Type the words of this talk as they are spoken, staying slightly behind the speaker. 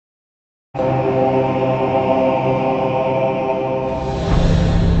The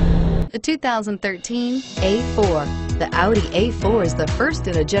 2013 A4. The Audi A4 is the first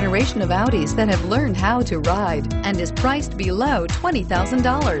in a generation of Audis that have learned how to ride and is priced below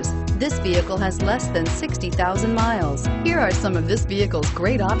 $20,000. This vehicle has less than 60,000 miles. Here are some of this vehicle's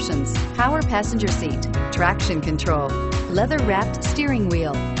great options: power passenger seat, traction control, leather-wrapped steering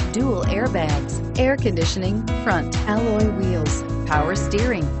wheel, dual airbags, air conditioning, front alloy wheels, power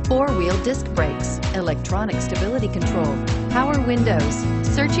steering, four-wheel disc brakes, electronic stability control, power windows.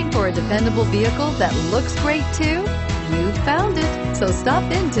 Searching for a dependable vehicle that looks great too? You found it, so stop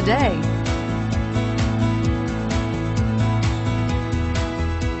in today.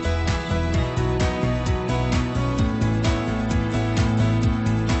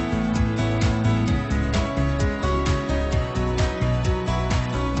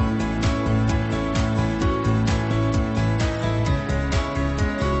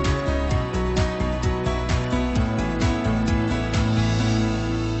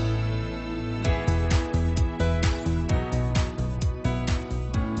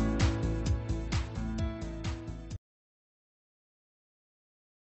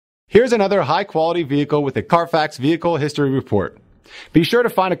 Here's another high-quality vehicle with a Carfax Vehicle History Report. Be sure to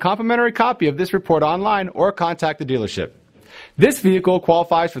find a complimentary copy of this report online or contact the dealership. This vehicle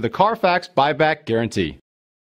qualifies for the Carfax Buyback Guarantee.